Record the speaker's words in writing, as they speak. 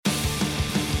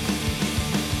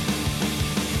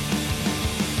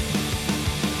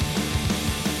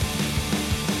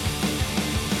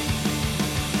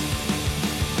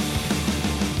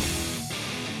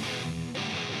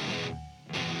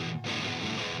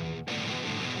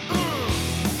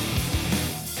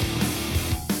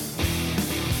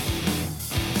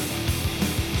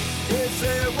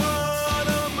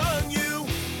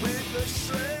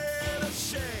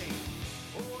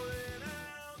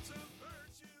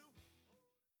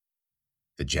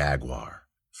The Jaguar.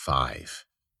 5.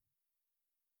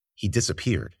 He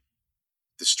disappeared.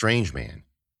 The strange man.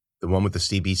 The one with the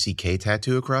CBCK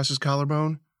tattoo across his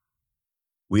collarbone?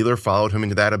 Wheeler followed him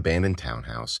into that abandoned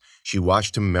townhouse. She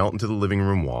watched him melt into the living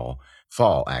room wall.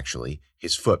 Fall, actually,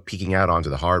 his foot peeking out onto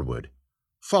the hardwood.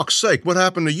 "Fuck's sake, what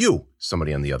happened to you?"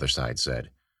 somebody on the other side said.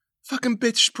 "Fucking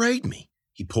bitch sprayed me."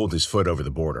 He pulled his foot over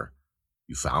the border.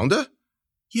 "You found her?"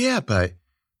 "Yeah, but..."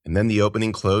 And then the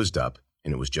opening closed up,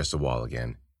 and it was just a wall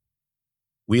again.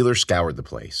 Wheeler scoured the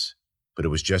place, but it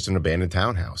was just an abandoned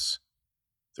townhouse.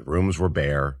 The rooms were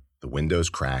bare, the windows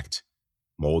cracked,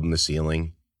 mold in the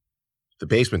ceiling. The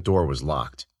basement door was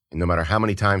locked, and no matter how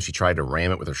many times she tried to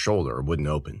ram it with her shoulder, it wouldn't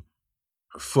open.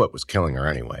 Her foot was killing her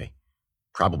anyway.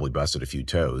 Probably busted a few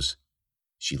toes.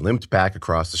 She limped back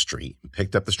across the street and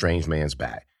picked up the strange man's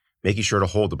bat, making sure to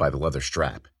hold it by the leather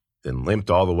strap, then limped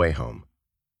all the way home.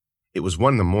 It was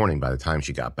 1 a.m. by the time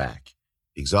she got back.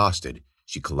 Exhausted,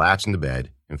 she collapsed into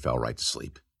bed and fell right to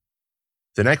sleep.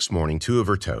 The next morning, 2 of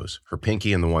her toes, her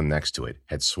pinky and the one next to it,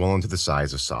 had swollen to the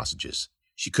size of sausages.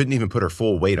 She couldn't even put her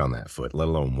full weight on that foot, let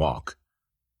alone walk.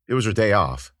 It was her day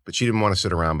off, but she didn't want to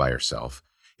sit around by herself.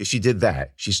 If she did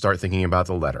that, she'd start thinking about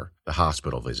the letter, the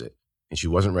hospital visit, and she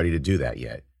wasn't ready to do that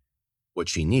yet. What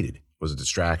she needed was a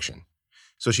distraction.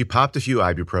 So she popped a few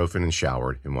ibuprofen and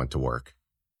showered and went to work.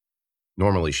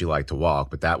 Normally she liked to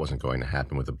walk, but that wasn't going to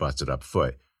happen with a busted-up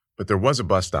foot. But there was a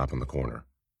bus stop on the corner.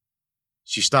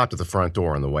 She stopped at the front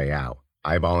door on the way out,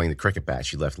 eyeballing the cricket bat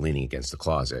she left leaning against the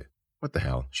closet. What the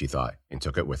hell, she thought, and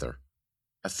took it with her.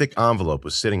 A thick envelope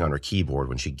was sitting on her keyboard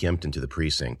when she gimped into the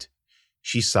precinct.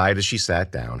 She sighed as she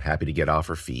sat down, happy to get off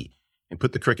her feet, and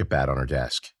put the cricket bat on her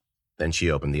desk. Then she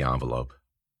opened the envelope.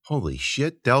 Holy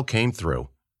shit, Dell came through.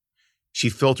 She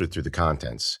filtered through the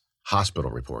contents. Hospital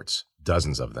reports,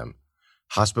 dozens of them.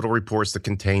 Hospital reports that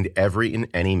contained every and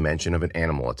any mention of an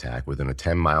animal attack within a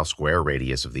 10-mile square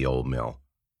radius of the old mill.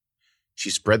 She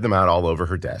spread them out all over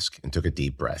her desk and took a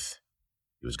deep breath.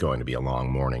 It was going to be a long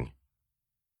morning.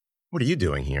 "What are you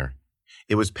doing here?"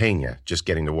 It was Pena, just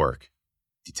getting to work.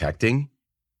 "Detecting?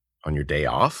 On your day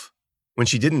off?" When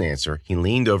she didn't answer, he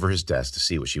leaned over his desk to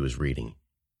see what she was reading.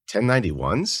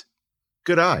 1091s?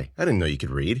 Good eye, I didn't know you could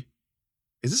read.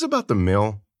 "Is this about the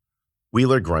mill?"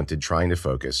 Wheeler grunted, trying to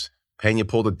focus. Pena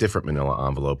pulled a different manila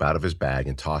envelope out of his bag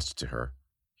and tossed it to her.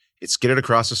 It skidded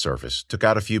across the surface, took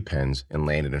out a few pens, and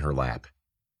landed in her lap.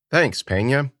 "Thanks,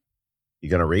 Pena. You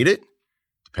gonna read it?"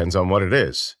 "Depends on what it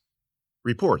is."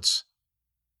 "Reports."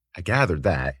 "I gathered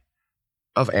that.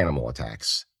 Of animal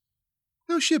attacks."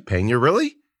 "No shit, Pena,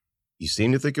 really? You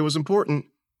seem to think it was important."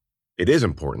 "It is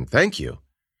important, thank you."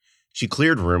 She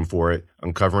cleared room for it,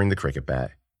 uncovering the cricket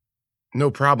bat.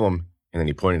 "No problem," and then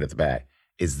he pointed at the bat.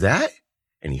 "Is that?"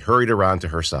 And he hurried around to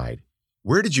her side.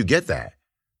 "Where did you get that?"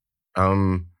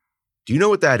 Do you know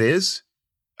what that is?"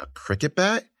 "A cricket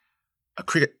bat?" "A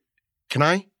cricket... Can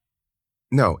I?"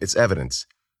 "No, it's evidence."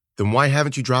 "Then why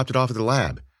haven't you dropped it off at the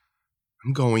lab?"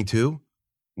 "I'm going to."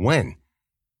 "When?"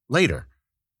 "Later."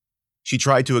 She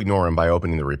tried to ignore him by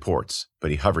opening the reports,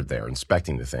 but he hovered there,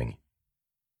 inspecting the thing.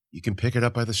 "You can pick it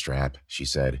up by the strap," she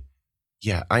said.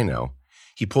 "Yeah, I know."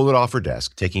 He pulled it off her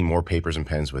desk, taking more papers and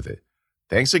pens with it.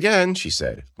 "Thanks again," she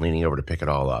said, leaning over to pick it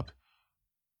all up.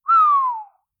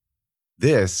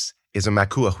 "This is a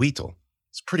macuahuitl.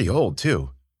 It's pretty old,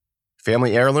 too."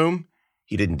 "Family heirloom?"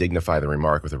 He didn't dignify the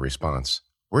remark with a response.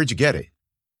 "Where'd you get it?"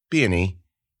 "B&E."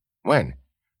 "When?"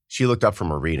 She looked up from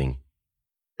her reading.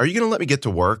 "Are you going to let me get to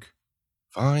work?"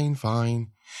 "Fine,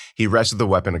 fine." He rested the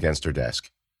weapon against her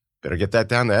desk. "Better get that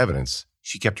down to evidence."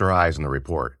 She kept her eyes on the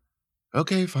report.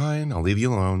 "Okay, fine, I'll leave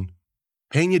you alone."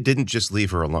 Pena didn't just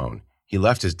leave her alone. He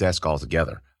left his desk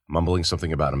altogether, mumbling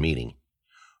something about a meeting.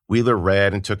 Wheeler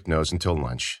read and took notes until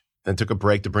lunch, then took a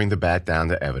break to bring the bat down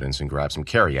to evidence and grab some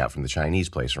carry-out from the Chinese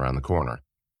place around the corner.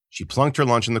 She plunked her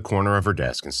lunch in the corner of her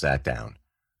desk and sat down.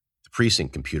 The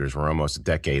precinct computers were almost a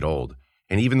decade old,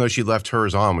 and even though she left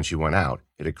hers on when she went out,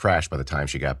 it had crashed by the time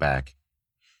she got back.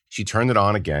 She turned it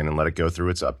on again and let it go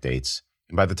through its updates,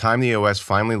 and by the time the OS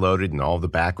finally loaded and all the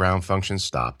background functions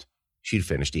stopped, she'd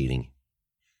finished eating.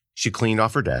 She cleaned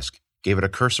off her desk, gave it a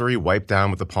cursory wipe down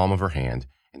with the palm of her hand,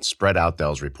 and spread out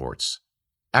Dell's reports.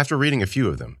 After reading a few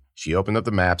of them, she opened up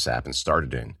the Maps app and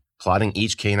started in, plotting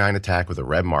each canine attack with a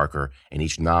red marker and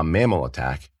each non-mammal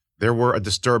attack. There were a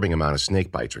disturbing amount of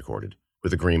snake bites recorded,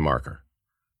 with a green marker.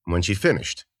 When she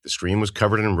finished, the screen was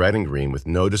covered in red and green with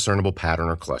no discernible pattern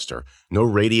or cluster, no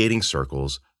radiating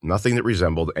circles, nothing that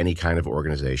resembled any kind of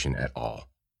organization at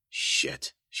all.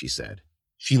 "Shit," she said.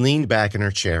 She leaned back in her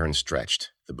chair and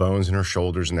stretched, the bones in her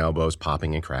shoulders and elbows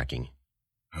popping and cracking.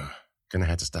 "Gonna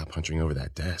have to stop hunching over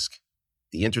that desk."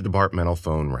 The interdepartmental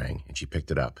phone rang, and she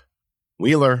picked it up.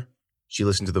 "Wheeler." She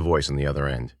listened to the voice on the other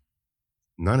end.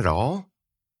 "None at all?"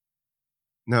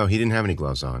 "No, he didn't have any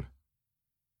gloves on."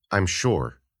 "I'm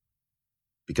sure."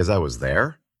 "Because I was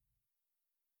there?"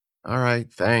 "All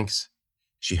right, thanks."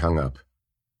 She hung up.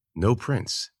 No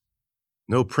prints.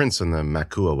 No prints on the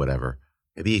Makua whatever.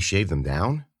 Maybe he shaved them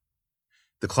down?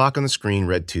 The clock on the screen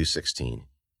read 2:16.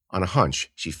 On a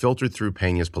hunch, she filtered through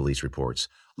Peña's police reports,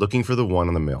 looking for the one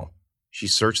on the mill. She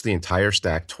searched the entire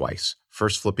stack twice,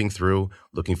 first flipping through,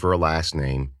 looking for a last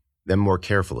name, then more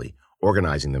carefully,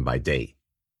 organizing them by date.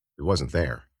 It wasn't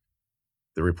there.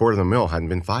 The report on the mill hadn't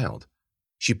been filed.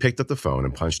 She picked up the phone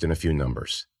and punched in a few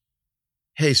numbers.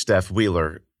 "Hey, Steph,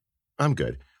 Wheeler. I'm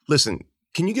good. Listen,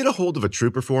 can you get a hold of a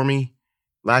trooper for me?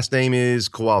 Last name is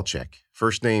Kowalczyk.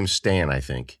 First name Stan, I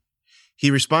think.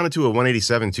 He responded to a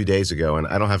 187 2 days ago, and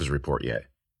I don't have his report yet."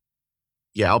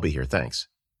 "Yeah, I'll be here, thanks."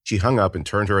 She hung up and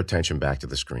turned her attention back to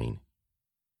the screen.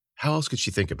 How else could she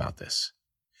think about this?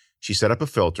 She set up a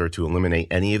filter to eliminate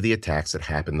any of the attacks that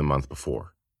happened the month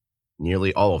before.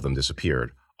 Nearly all of them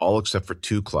disappeared, all except for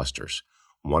 2 clusters,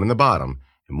 one in the bottom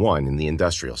and one in the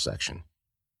industrial section.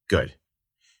 Good.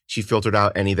 She filtered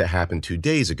out any that happened 2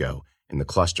 days ago, and the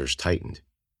clusters tightened.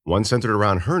 One centered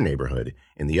around her neighborhood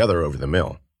and the other over the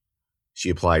mill. She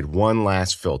applied one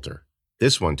last filter,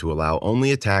 this one to allow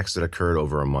only attacks that occurred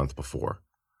over a month before.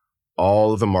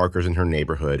 All of the markers in her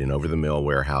neighborhood and over the mill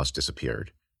warehouse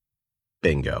disappeared.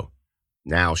 Bingo.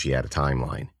 Now she had a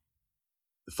timeline.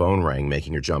 The phone rang,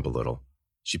 making her jump a little.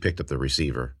 She picked up the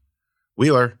receiver.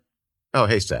 "Wheeler." "Oh,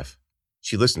 hey, Steph."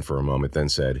 She listened for a moment, then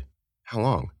said, "How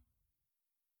long?"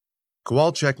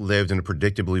 Kowalczyk lived in a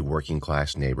predictably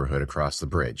working-class neighborhood across the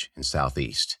bridge in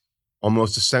Southeast.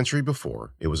 Almost a century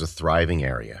before, it was a thriving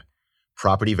area.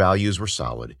 Property values were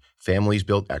solid, families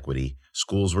built equity,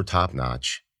 schools were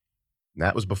top-notch.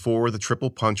 That was before the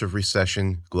triple punch of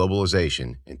recession,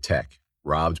 globalization, and tech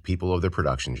robbed people of their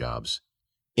production jobs.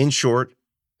 In short,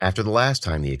 after the last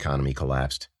time the economy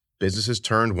collapsed, businesses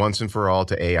turned once and for all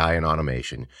to AI and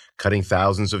automation, cutting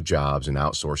thousands of jobs and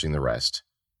outsourcing the rest.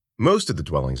 Most of the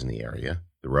dwellings in the area,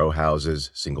 the row houses,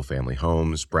 single-family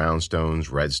homes, brownstones,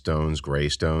 redstones,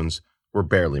 graystones, were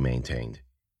barely maintained.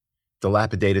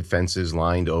 Dilapidated fences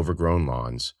lined overgrown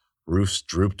lawns, roofs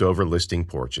drooped over listing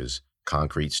porches,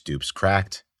 concrete stoops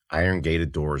cracked,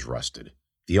 iron-gated doors rusted.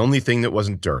 The only thing that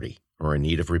wasn't dirty or in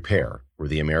need of repair were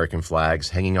the American flags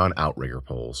hanging on outrigger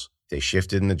poles. They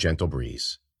shifted in the gentle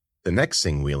breeze. The next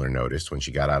thing Wheeler noticed when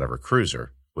she got out of her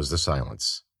cruiser was the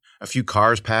silence. A few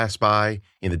cars passed by.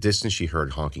 In the distance, she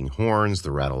heard honking horns,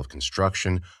 the rattle of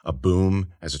construction, a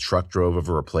boom as a truck drove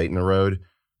over a plate in the road.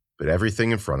 But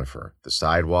everything in front of her, the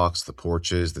sidewalks, the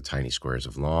porches, the tiny squares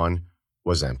of lawn,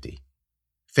 was empty.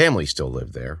 Families still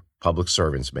lived there, public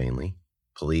servants mainly,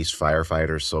 police,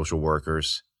 firefighters, social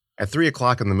workers. At 3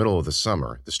 o'clock in the middle of the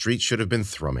summer, the streets should have been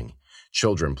thrumming,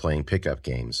 children playing pickup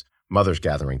games, mothers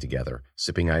gathering together,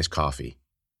 sipping iced coffee.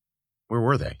 Where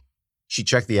were they? She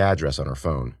checked the address on her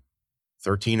phone.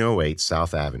 1308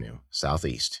 South Avenue,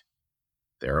 Southeast.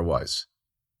 There it was.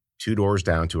 2 doors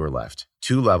down to her left,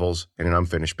 2 levels, and an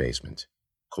unfinished basement.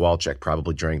 Kowalczyk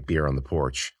probably drank beer on the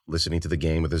porch, listening to the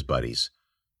game with his buddies.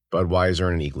 Budweiser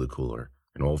in an igloo cooler,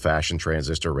 an old-fashioned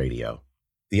transistor radio.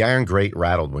 The iron grate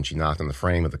rattled when she knocked on the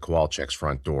frame of the Kowalczyk's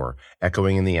front door,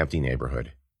 echoing in the empty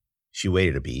neighborhood. She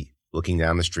waited a beat, looking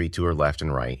down the street to her left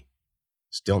and right.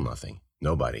 Still nothing.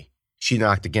 Nobody. She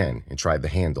knocked again and tried the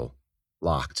handle.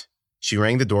 Locked. She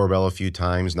rang the doorbell a few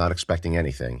times, not expecting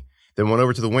anything, then went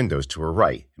over to the windows to her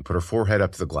right and put her forehead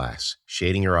up to the glass,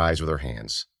 shading her eyes with her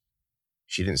hands.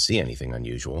 She didn't see anything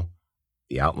unusual.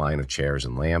 The outline of chairs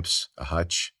and lamps, a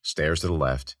hutch, stairs to the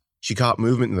left. She caught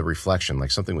movement in the reflection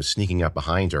like something was sneaking up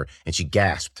behind her, and she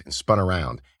gasped and spun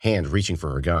around, hand reaching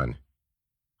for her gun.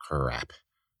 Crap.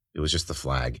 It was just the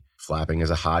flag, flapping as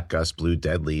a hot gust blew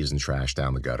dead leaves and trash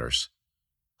down the gutters.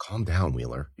 Calm down,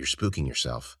 Wheeler. You're spooking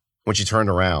yourself. When she turned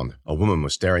around, a woman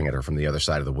was staring at her from the other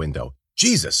side of the window.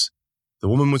 Jesus! The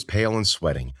woman was pale and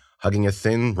sweating, hugging a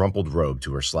thin, rumpled robe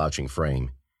to her slouching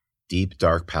frame. Deep,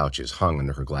 dark pouches hung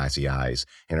under her glassy eyes,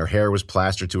 and her hair was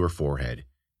plastered to her forehead.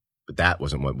 But that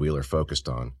wasn't what Wheeler focused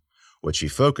on. What she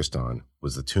focused on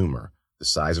was the tumor, the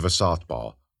size of a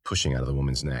softball, pushing out of the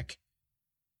woman's neck.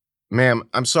 "Ma'am,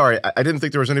 I'm sorry, I didn't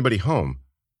think there was anybody home."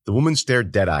 The woman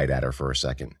stared dead-eyed at her for a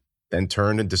second, then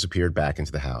turned and disappeared back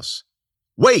into the house.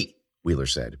 "Wait!" Wheeler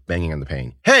said, banging on the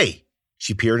pane. "Hey!"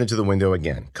 She peered into the window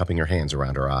again, cupping her hands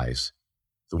around her eyes.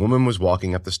 The woman was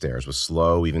walking up the stairs with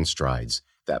slow, even strides,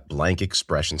 that blank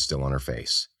expression still on her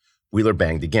face. Wheeler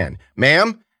banged again.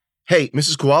 "Ma'am? Hey,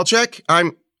 Mrs. Kowalczyk?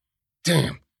 I'm—"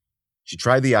 Damn. She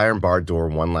tried the iron barred door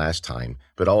one last time,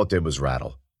 but all it did was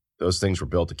rattle. Those things were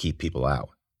built to keep people out.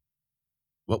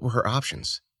 What were her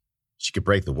options? She could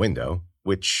break the window,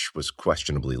 which was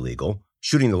questionably legal.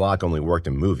 Shooting the lock only worked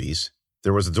in movies.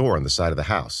 There was a door on the side of the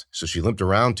house, so she limped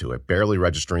around to it, barely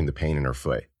registering the pain in her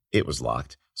foot. It was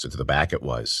locked, so to the back it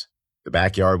was. The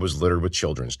backyard was littered with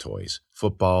children's toys.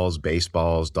 Footballs,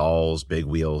 baseballs, dolls, big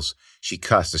wheels. She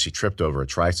cussed as she tripped over a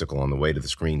tricycle on the way to the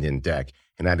screened-in deck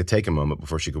and had to take a moment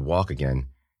before she could walk again.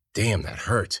 Damn, that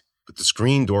hurt. But the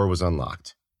screen door was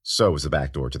unlocked. So was the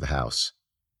back door to the house.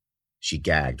 She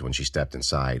gagged when she stepped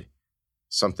inside.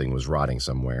 Something was rotting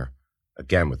somewhere.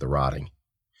 Again with the rotting.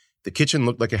 The kitchen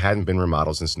looked like it hadn't been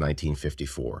remodeled since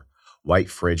 1954. White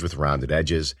fridge with rounded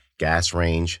edges, gas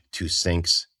range, 2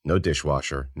 sinks, no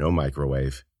dishwasher, no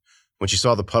microwave. When she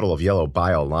saw the puddle of yellow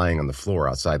bile lying on the floor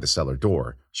outside the cellar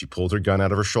door, she pulled her gun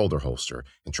out of her shoulder holster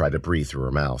and tried to breathe through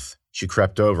her mouth. She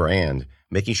crept over and,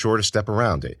 making sure to step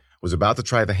around it, was about to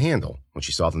try the handle when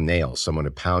she saw the nails someone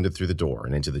had pounded through the door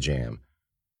and into the jamb.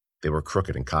 They were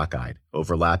crooked and cockeyed,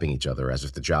 overlapping each other as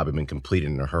if the job had been completed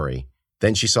in a hurry.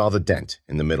 Then she saw the dent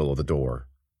in the middle of the door,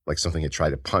 like something had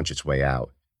tried to punch its way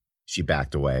out. She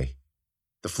backed away.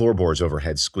 The floorboards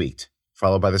overhead squeaked,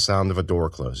 followed by the sound of a door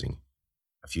closing.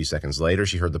 A few seconds later,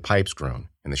 she heard the pipes groan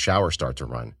and the shower start to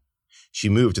run. She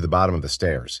moved to the bottom of the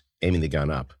stairs, aiming the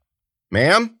gun up.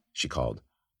 "Ma'am?" she called.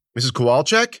 "Mrs.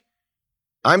 Kowalczyk?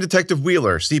 I'm Detective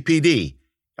Wheeler, CPD.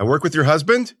 I work with your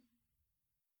husband?"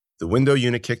 The window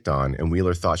unit kicked on, and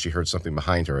Wheeler thought she heard something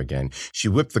behind her again. She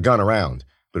whipped the gun around,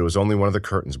 but it was only one of the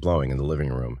curtains blowing in the living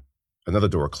room. Another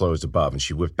door closed above, and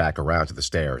she whipped back around to the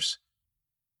stairs.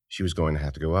 She was going to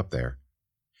have to go up there.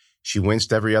 She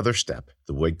winced every other step,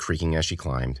 the wood creaking as she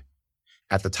climbed.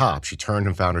 At the top, she turned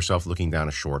and found herself looking down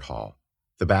a short hall.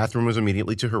 The bathroom was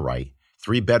immediately to her right.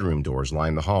 3 bedroom doors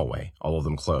lined the hallway, all of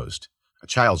them closed. A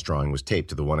child's drawing was taped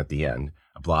to the one at the end,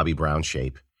 a blobby brown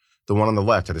shape. The one on the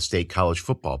left had a state college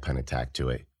football pennant tacked to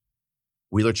it.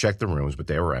 Wheeler checked the rooms, but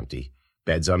they were empty.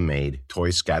 Beds unmade,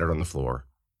 toys scattered on the floor.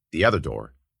 The other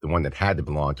door, the one that had to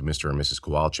belong to Mr. and Mrs.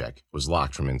 Kowalczyk, was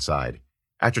locked from inside.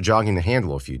 After jogging the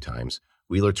handle a few times,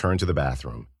 Wheeler turned to the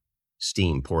bathroom.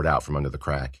 Steam poured out from under the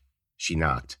crack. She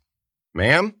knocked.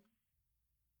 "Ma'am?"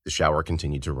 The shower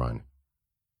continued to run.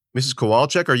 "Mrs.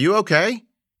 Kowalczyk, are you okay?"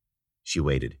 She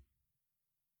waited.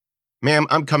 "Ma'am,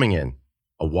 I'm coming in."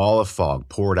 A wall of fog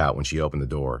poured out when she opened the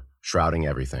door, shrouding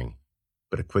everything.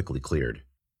 But it quickly cleared.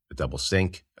 A double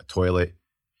sink, a toilet.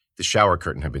 The shower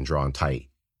curtain had been drawn tight.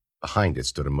 Behind it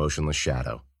stood a motionless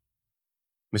shadow.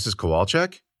 "Mrs.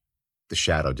 Kowalczyk?" The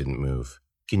shadow didn't move.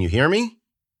 "Can you hear me?"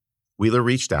 Wheeler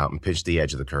reached out and pinched the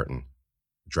edge of the curtain.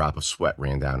 A drop of sweat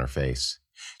ran down her face.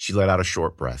 She let out a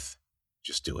short breath.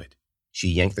 Just do it. She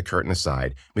yanked the curtain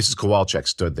aside. Mrs. Kowalczyk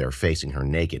stood there, facing her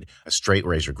naked, a straight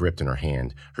razor gripped in her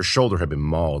hand. Her shoulder had been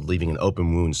mauled, leaving an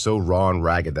open wound so raw and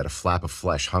ragged that a flap of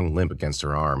flesh hung limp against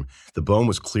her arm. The bone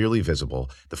was clearly visible,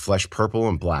 the flesh purple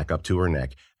and black up to her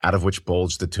neck, out of which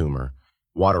bulged the tumor.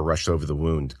 Water rushed over the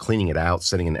wound, cleaning it out,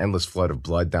 sending an endless flood of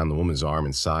blood down the woman's arm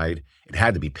and side. It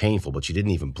had to be painful, but she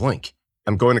didn't even blink.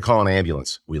 "I'm going to call an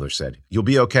ambulance," Wheeler said. "You'll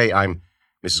be okay,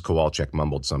 Mrs. Kowalczyk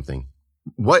mumbled something.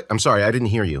 "What? I'm sorry, I didn't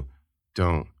hear you."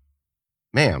 "Don't."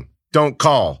 "Ma'am, don't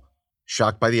call."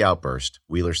 Shocked by the outburst,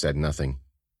 Wheeler said nothing.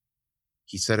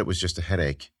 "He said it was just a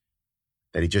headache,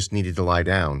 that he just needed to lie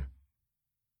down."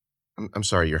 I'm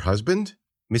sorry, your husband?"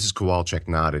 Mrs. Kowalczyk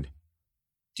nodded.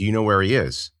 "Do you know where he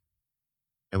is?"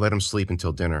 "I let him sleep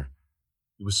until dinner.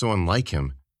 It was so unlike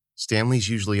him. Stanley's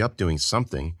usually up doing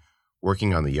something,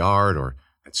 working on the yard or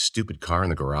that stupid car in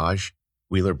the garage."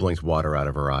 Wheeler blinked water out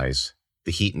of her eyes.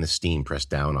 The heat and the steam pressed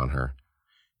down on her.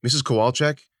 "Mrs.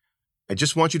 Kowalczyk, I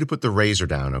just want you to put the razor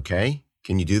down, okay?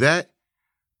 Can you do that?"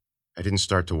 I didn't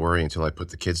start to worry until I put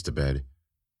the kids to bed.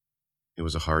 It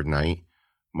was a hard night.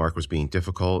 Mark was being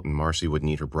difficult, and Marcy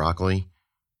wouldn't eat her broccoli.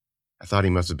 I thought he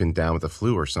must have been down with the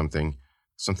flu or something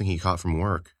he caught from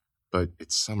work. But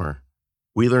it's summer.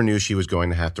 Wheeler knew she was going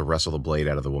to have to wrestle the blade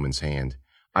out of the woman's hand.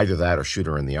 Either that or shoot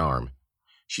her in the arm.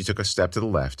 She took a step to the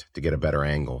left to get a better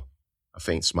angle. A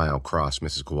faint smile crossed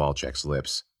Mrs. Kowalczyk's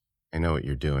lips. "I know what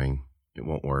you're doing. It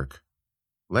won't work.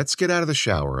 Let's get out of the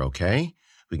shower, okay?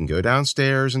 We can go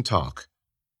downstairs and talk."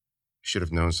 I should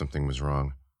have known something was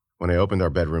wrong. When I opened our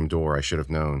bedroom door, I should have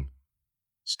known.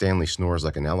 Stanley snores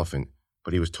like an elephant,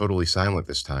 but he was totally silent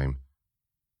this time.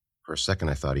 For a second,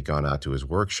 I thought he'd gone out to his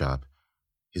workshop.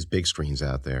 His big screen's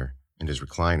out there, and his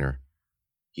recliner.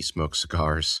 He smokes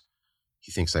cigars.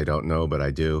 He thinks I don't know, but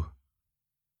I do.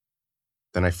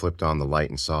 Then I flipped on the light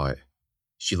and saw it.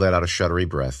 She let out a shuddery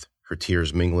breath, her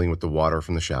tears mingling with the water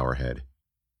from the shower head.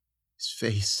 His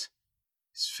face.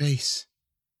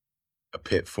 A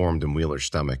pit formed in Wheeler's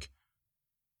stomach.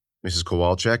 Mrs.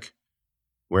 Kowalczyk,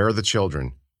 where are the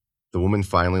children? The woman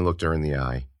finally looked her in the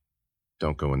eye.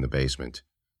 Don't go in the basement.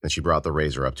 Then she brought the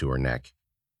razor up to her neck.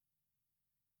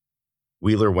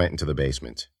 Wheeler went into the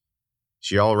basement.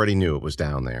 She already knew it was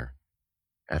down there.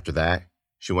 After that,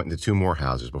 she went into 2 more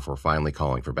houses before finally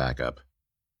calling for backup.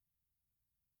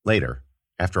 Later,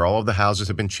 after all of the houses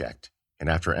had been checked, and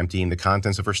after emptying the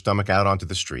contents of her stomach out onto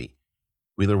the street,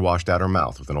 Wheeler washed out her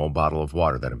mouth with an old bottle of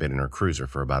water that had been in her cruiser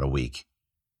for about a week.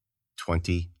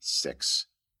 26.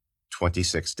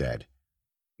 26 dead.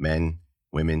 Men,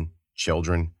 women,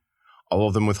 children, all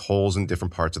of them with holes in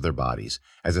different parts of their bodies,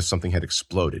 as if something had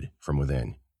exploded from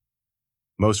within.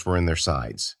 Most were in their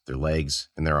sides, their legs,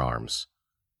 and their arms.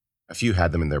 A few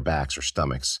had them in their backs or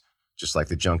stomachs, just like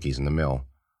the junkies in the mill.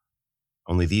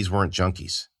 Only these weren't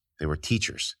junkies. They were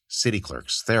teachers, city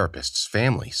clerks, therapists,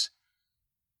 families.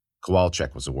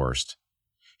 Kowalczyk was the worst.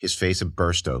 His face had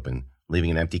burst open,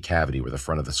 leaving an empty cavity where the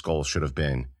front of the skull should have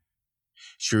been.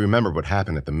 She remembered what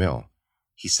happened at the mill.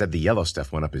 He said the yellow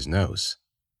stuff went up his nose.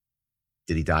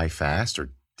 Did he die fast, or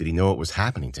did he know what was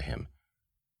happening to him?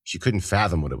 She couldn't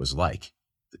fathom what it was like.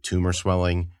 The tumor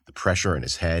swelling, the pressure in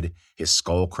his head, his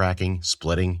skull cracking,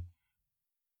 splitting.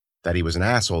 That he was an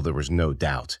asshole, there was no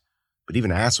doubt. But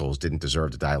even assholes didn't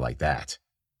deserve to die like that.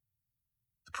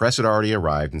 The press had already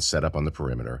arrived and set up on the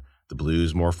perimeter, the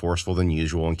Blues more forceful than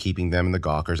usual in keeping them and the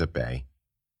gawkers at bay.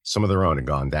 Some of their own had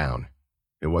gone down.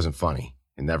 It wasn't funny.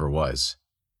 It never was.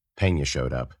 Pena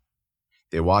showed up.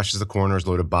 They watched as the coroners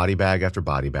loaded body bag after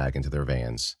body bag into their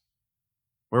vans.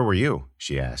 "Where were you?"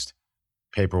 she asked.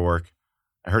 "Paperwork.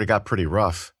 I heard it got pretty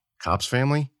rough. Cops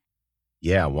family?"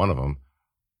 "Yeah, one of them.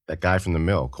 That guy from the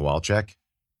mill, Kowalczyk."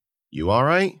 "You all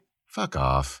right?" "Fuck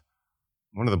off.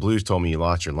 One of the Blues told me you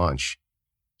lost your lunch.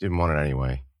 Didn't want it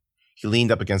anyway." He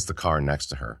leaned up against the car next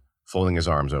to her, folding his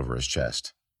arms over his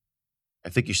chest. "I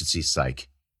think you should see Psych."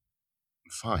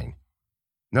 "I'm fine."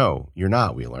 "No, you're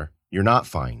not, Wheeler. You're not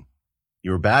fine.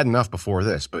 You were bad enough before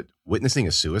this, but witnessing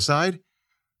a suicide?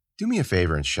 Do me a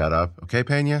favor and shut up, okay,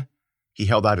 Pena?" He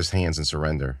held out his hands in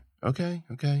surrender. Okay.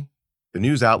 The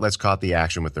news outlets caught the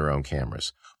action with their own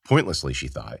cameras. Pointlessly, she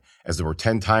thought, as there were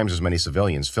 10 times as many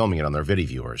civilians filming it on their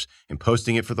viewers and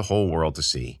posting it for the whole world to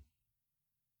see.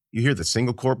 "You hear that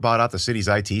Single Corp bought out the city's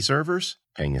IT servers?"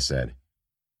 Pena said.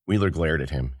 Wheeler glared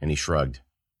at him, and he shrugged.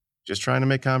 "Just trying to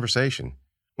make conversation."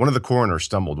 One of the coroners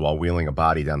stumbled while wheeling a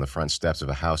body down the front steps of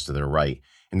a house to their right,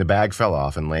 and the bag fell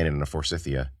off and landed in a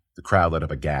forsythia. The crowd let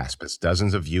up a gasp as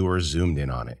dozens of viewers zoomed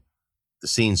in on it. The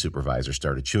scene supervisor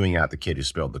started chewing out the kid who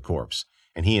spilled the corpse,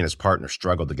 and he and his partner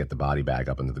struggled to get the body bag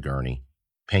up into the gurney.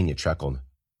 Pena chuckled.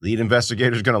 "Lead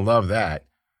investigator's gonna love that."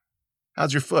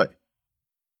 "How's your foot?"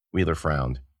 Wheeler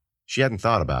frowned. She hadn't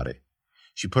thought about it.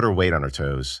 She put her weight on her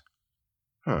toes.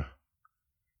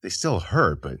 They still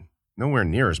hurt, but nowhere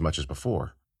near as much as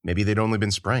before. Maybe they'd only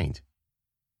been sprained.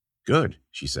 "Good,"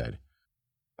 she said.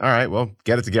 "All right, well,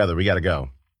 get it together. We gotta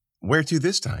go." "Where to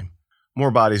this time?" "More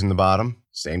bodies in the bottom.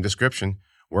 Same description.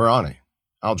 We're on it.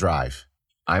 I'll drive."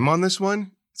 "I'm on this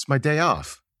one? It's my day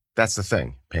off." "That's the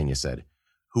thing," Pena said.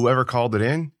 "Whoever called it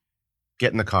in,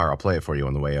 get in the car. I'll play it for you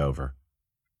on the way over."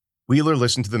 Wheeler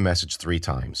listened to the message 3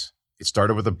 times. It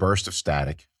started with a burst of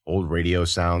static, old radio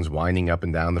sounds winding up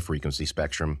and down the frequency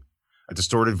spectrum. A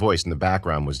distorted voice in the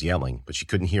background was yelling, but she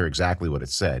couldn't hear exactly what it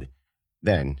said.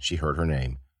 Then she heard her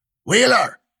name.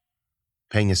 "Wheeler!"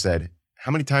 Pena said,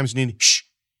 "How many times do you need—" "Shh!"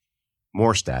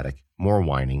 More static, more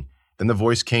whining. Then the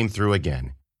voice came through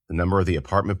again. The number of the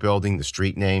apartment building, the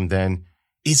street name, then,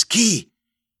 "Is key!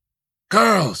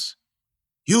 Girls!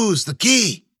 Use the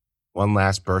key!" One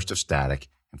last burst of static,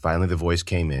 and finally the voice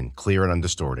came in, clear and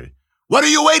undistorted. "What are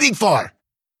you waiting for?"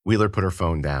 Wheeler put her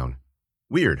phone down.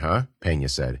 "Weird, huh?" Pena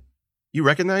said. "You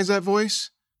recognize that voice?"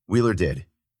 Wheeler did.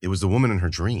 It was the woman in her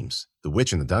dreams, the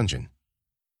witch in the dungeon.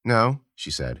 "No," she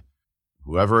said.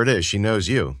 "Whoever it is, she knows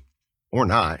you. Or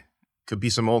not. Could be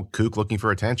some old kook looking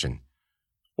for attention.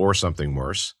 Or something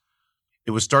worse."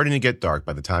 It was starting to get dark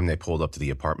by the time they pulled up to the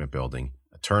apartment building,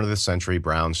 a turn-of-the-century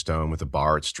brownstone with a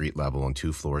bar at street level and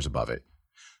 2 floors above it.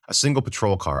 A single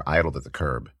patrol car idled at the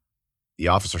curb. The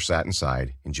officer sat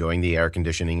inside, enjoying the air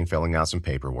conditioning and filling out some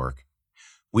paperwork.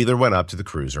 Wheeler went up to the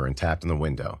cruiser and tapped on the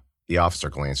window. The officer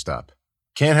glanced up.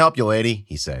 "Can't help you, lady,"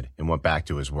 he said, and went back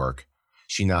to his work.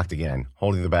 She knocked again,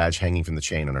 holding the badge hanging from the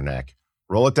chain on her neck.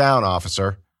 "Roll it down,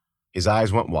 officer." His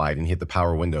eyes went wide and he hit the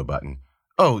power window button.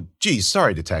 "Oh, geez,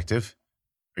 sorry, detective."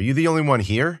 "Are you the only one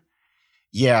here?"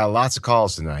 "Yeah, lots of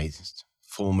calls tonight.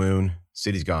 Full moon.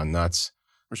 City's gone nuts.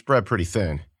 We're spread pretty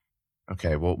thin."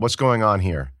 "Okay, well, what's going on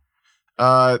here?"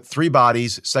 3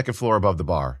 bodies, 2nd floor above the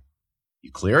bar."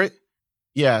 "You clear it?"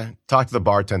 Yeah, talked to the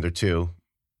bartender too.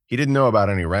 He didn't know about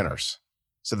any renters.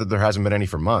 Said that there hasn't been any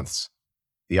for months.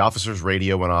 The officer's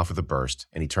radio went off with a burst,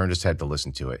 and he turned his head to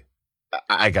listen to it.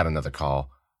 I got another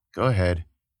call. Go ahead.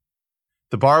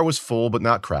 The bar was full but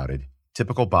not crowded.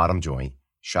 Typical bottom joint.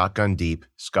 Shotgun deep,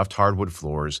 scuffed hardwood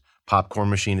floors, popcorn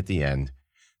machine at the end.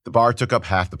 The bar took up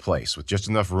half the place, with just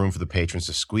enough room for the patrons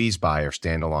to squeeze by or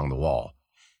stand along the wall.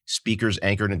 Speakers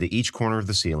anchored into each corner of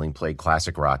the ceiling played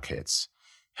classic rock hits.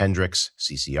 Hendrix,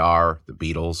 CCR, the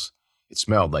Beatles. It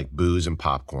smelled like booze and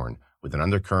popcorn, with an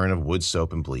undercurrent of wood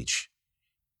soap and bleach.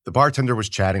 The bartender was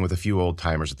chatting with a few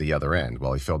old-timers at the other end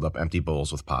while he filled up empty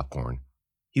bowls with popcorn.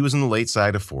 He was on the late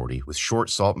side of 40, with short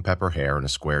salt and pepper hair and a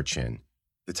square chin.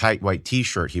 The tight white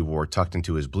t-shirt he wore tucked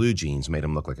into his blue jeans made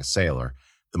him look like a sailor,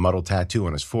 the muddled tattoo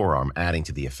on his forearm adding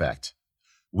to the effect.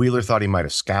 Wheeler thought he might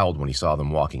have scowled when he saw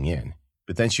them walking in,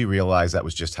 but then she realized that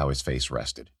was just how his face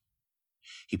rested.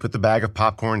 He put the bag of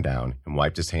popcorn down and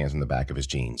wiped his hands on the back of his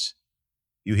jeans.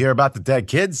 "You hear about the dead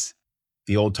kids?"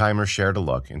 The old-timers shared a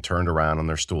look and turned around on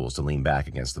their stools to lean back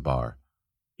against the bar.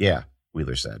 "Yeah,"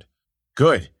 Wheeler said.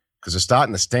 "Good, because it's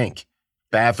starting to stink.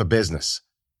 Bad for business.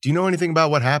 Do you know anything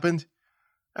about what happened?"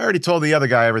 "I already told the other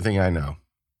guy everything I know."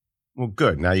 "Well,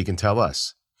 good. Now you can tell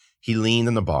us." He leaned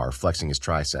on the bar, flexing his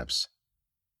triceps.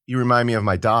 "You remind me of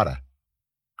my daughter."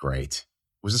 "Great.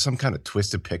 Was this some kind of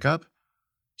twisted pickup?"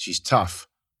 "She's tough.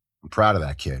 I'm proud of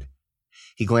that kid."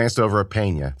 He glanced over at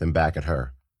Pena, then back at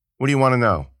her. "What do you want to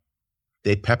know?"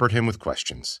 They peppered him with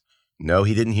questions. No,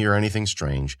 he didn't hear anything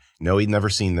strange. No, he'd never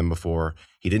seen them before.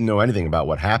 He didn't know anything about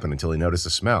what happened until he noticed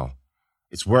the smell.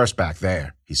 "It's worse back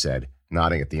there," he said,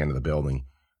 nodding at the end of the building.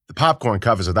 "The popcorn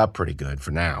covers it up pretty good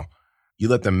for now. You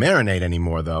let them marinate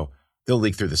anymore, though, they'll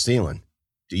leak through the ceiling."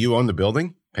 "Do you own the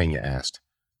building?" Pena asked.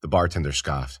 The bartender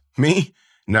scoffed. "Me?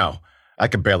 No, I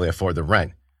could barely afford the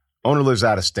rent. Owner lives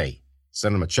out of state.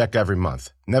 Send him a check every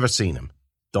month. Never seen him.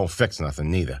 Don't fix nothing,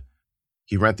 neither."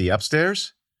 "He rent the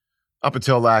upstairs?" "Up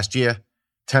until last year.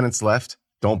 Tenants left.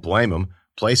 Don't blame him.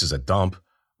 Place is a dump.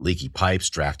 Leaky pipes,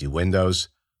 drafty windows.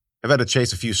 I've had to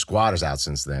chase a few squatters out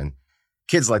since then.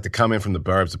 Kids like to come in from the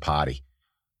burbs to party.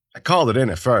 I called it in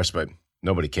at first, but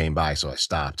nobody came by, so I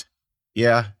stopped."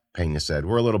 "Yeah," Pena said.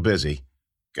 "We're a little busy."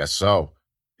 "Guess so."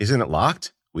 "Isn't it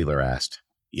locked?" Wheeler asked.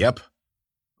 "Yep."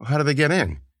 "Well, how do they get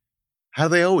in?" "How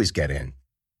do they always get in?"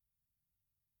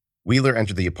 Wheeler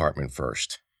entered the apartment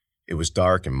first. It was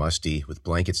dark and musty, with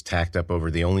blankets tacked up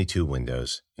over the only two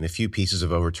windows, and a few pieces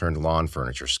of overturned lawn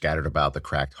furniture scattered about the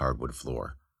cracked hardwood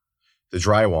floor. The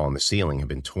drywall on the ceiling had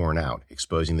been torn out,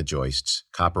 exposing the joists,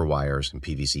 copper wires, and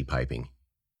PVC piping.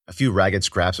 A few ragged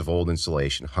scraps of old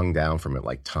insulation hung down from it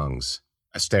like tongues.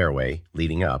 A stairway,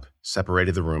 leading up,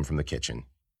 separated the room from the kitchen.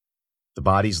 The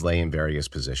bodies lay in various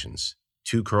positions,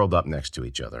 two curled up next to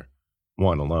each other,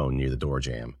 one alone near the door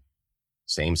jamb.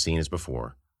 Same scene as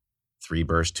before. 3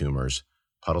 burst tumors,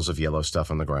 puddles of yellow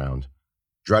stuff on the ground.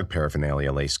 Drug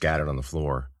paraphernalia lay scattered on the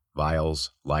floor,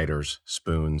 vials, lighters,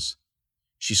 spoons.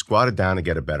 She squatted down to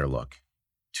get a better look.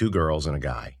 2 girls and a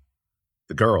guy.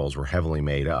 The girls were heavily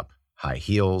made up, high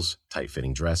heels,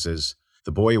 tight-fitting dresses.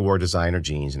 The boy wore designer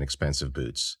jeans and expensive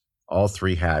boots. All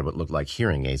 3 had what looked like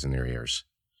hearing aids in their ears.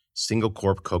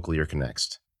 Single-corp cochlear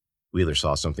connects. Wheeler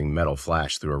saw something metal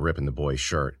flash through a rip in the boy's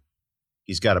shirt.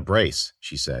 "He's got a brace,"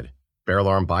 she said. "Barrel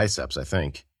arm biceps, I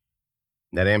think."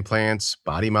 "Net implants,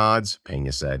 body mods,"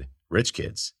 Pena said. "Rich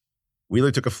kids."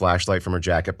 Wheeler took a flashlight from her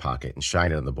jacket pocket and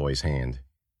shined it on the boy's hand.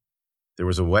 There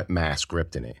was a wet mass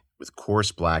gripped in it, with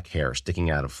coarse black hair sticking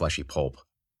out of fleshy pulp.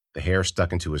 The hair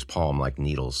stuck into his palm like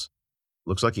needles.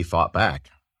 "Looks like he fought back.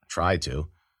 Tried to.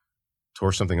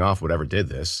 Tore something off whatever did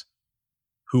this."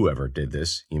 "Whoever did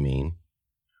this, you mean?"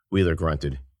 Wheeler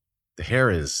grunted. "The hair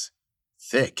is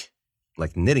thick,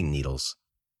 like knitting needles."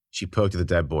 She poked at the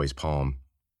dead boy's palm.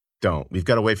 "Don't. We've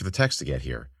got to wait for the techs to get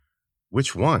here."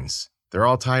 "Which ones? They're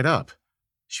all tied up."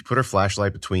 She put her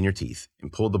flashlight between her teeth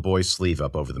and pulled the boy's sleeve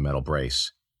up over the metal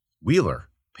brace. "Wheeler,"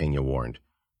 Pena warned.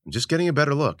 "I'm just getting a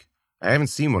better look. I haven't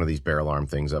seen one of these barrel arm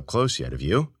things up close yet, have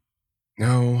you?"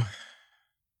 "No."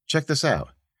 "Check this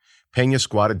out." Pena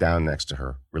squatted down next to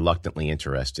her, reluctantly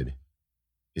interested.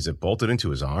 "Is it bolted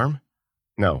into his arm?"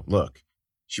 "No, look."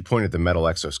 She pointed at the metal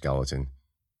exoskeleton.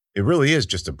 "It really is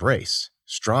just a brace.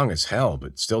 Strong as hell,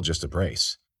 but still just a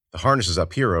brace. The harness is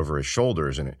up here over his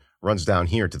shoulders, and it runs down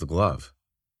here to the glove."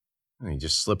 "He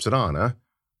just slips it on, huh?"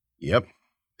 "Yep.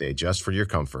 They adjust for your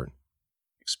comfort."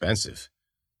 "Expensive."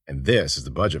 "And this is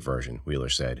the budget version," Wheeler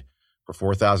said. "For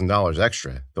 $4,000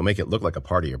 extra, they'll make it look like a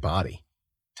part of your body.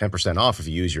 10% off if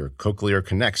you use your Cochlear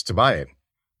Connects to buy it."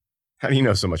 "How do you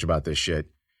know so much about this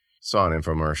shit?" "Saw an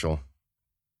infomercial."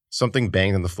 Something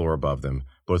banged on the floor above them.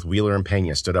 Both Wheeler and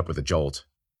Pena stood up with a jolt.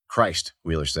 Christ,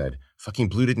 Wheeler said. Fucking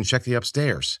Blue didn't check the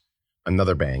upstairs.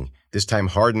 Another bang, this time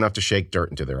hard enough to shake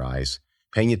dirt into their eyes.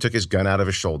 Pena took his gun out of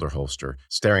his shoulder holster,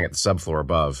 staring at the subfloor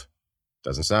above.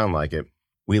 Doesn't sound like it.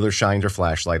 Wheeler shined her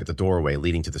flashlight at the doorway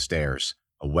leading to the stairs.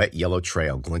 A wet yellow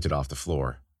trail glinted off the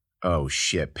floor. Oh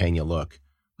shit, Pena, look.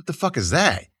 What the fuck is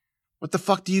that? What the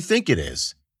fuck do you think it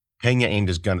is? Pena aimed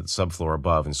his gun at the subfloor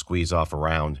above and squeezed off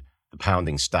around. The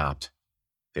pounding stopped.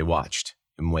 They watched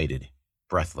and waited,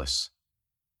 breathless.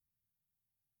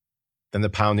 Then the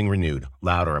pounding renewed,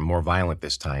 louder and more violent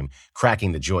this time,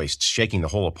 cracking the joists, shaking the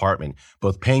whole apartment.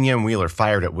 Both Pena and Wheeler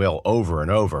fired at will over and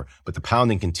over, but the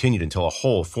pounding continued until a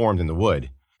hole formed in the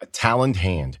wood. A taloned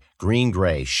hand,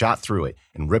 green-gray, shot through it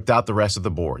and ripped out the rest of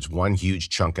the boards, one huge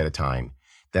chunk at a time.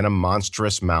 Then a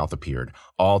monstrous mouth appeared,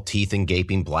 all teeth and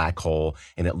gaping black hole,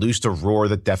 and it loosed a roar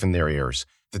that deafened their ears.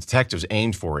 The detectives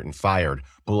aimed for it and fired,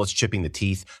 bullets chipping the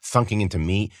teeth, thunking into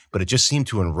meat, but it just seemed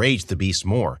to enrage the beast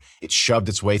more. It shoved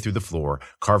its way through the floor,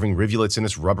 carving rivulets in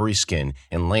its rubbery skin,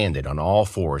 and landed on all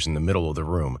fours in the middle of the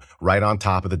room, right on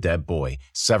top of the dead boy,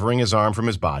 severing his arm from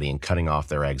his body and cutting off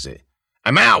their exit.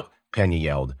 "I'm out!" Pena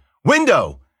yelled.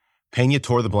 "Window!" Pena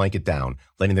tore the blanket down,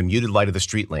 letting the muted light of the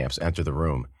street lamps enter the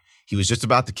room. He was just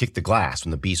about to kick the glass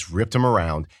when the beast ripped him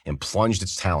around and plunged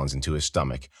its talons into his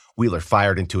stomach. Wheeler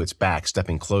fired into its back,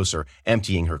 stepping closer,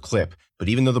 emptying her clip. But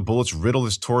even though the bullets riddled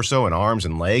his torso and arms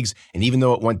and legs, and even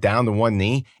though it went down to one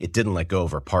knee, it didn't let go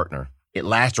of her partner. It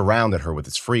lashed around at her with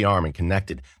its free arm and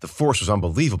connected. The force was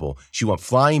unbelievable. She went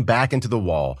flying back into the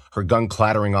wall, her gun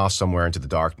clattering off somewhere into the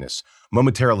darkness.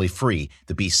 Momentarily free,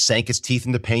 the beast sank its teeth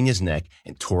into Pena's neck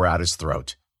and tore out his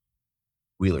throat.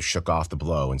 Wheeler shook off the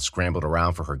blow and scrambled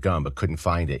around for her gun but couldn't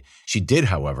find it. She did,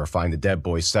 however, find the dead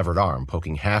boy's severed arm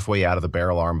poking halfway out of the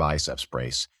barrel arm biceps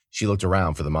brace. She looked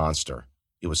around for the monster.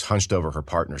 It was hunched over her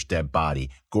partner's dead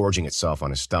body, gorging itself on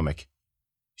his stomach.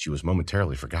 She was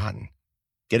momentarily forgotten.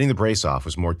 Getting the brace off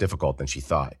was more difficult than she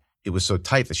thought. It was so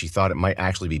tight that she thought it might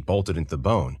actually be bolted into the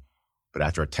bone. But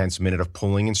after a tense minute of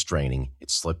pulling and straining,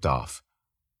 it slipped off.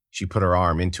 She put her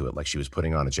arm into it like she was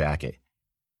putting on a jacket.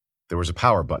 There was a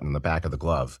power button on the back of the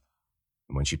glove,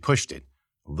 and when she pushed it,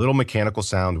 a little mechanical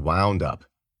sound wound up,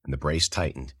 and the brace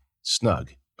tightened,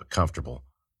 snug but comfortable.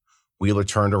 Wheeler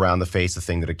turned around to face the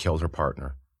thing that had killed her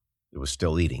partner. It was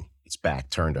still eating, its back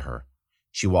turned to her.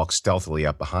 She walked stealthily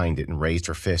up behind it and raised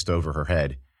her fist over her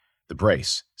head. The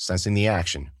brace, sensing the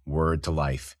action, whirred to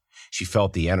life. She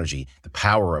felt the energy, the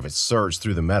power of it surge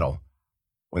through the metal.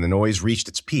 When the noise reached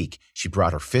its peak, she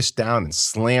brought her fist down and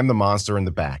slammed the monster in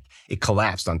the back. It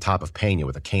collapsed on top of Pena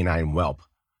with a canine whelp.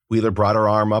 Wheeler brought her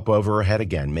arm up over her head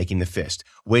again, making the fist,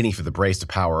 waiting for the brace to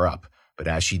power up. But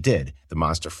as she did, the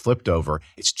monster flipped over,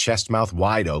 its chest mouth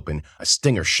wide open, a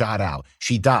stinger shot out.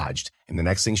 She dodged, and the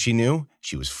next thing she knew,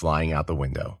 she was flying out the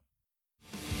window.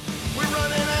 We're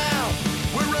running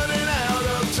out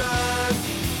of time.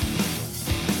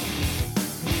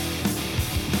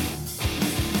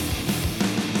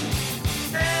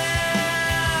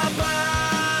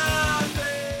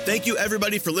 Thank you,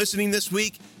 everybody, for listening this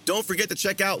week. Don't forget to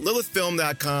check out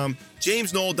lilithfilm.com,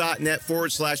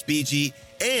 jamesnoel.net/BG,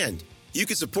 and you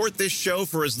can support this show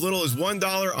for as little as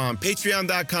 $1 on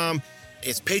patreon.com.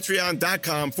 It's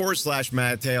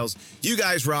patreon.com/MadTales. You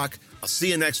guys rock. I'll see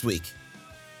you next week.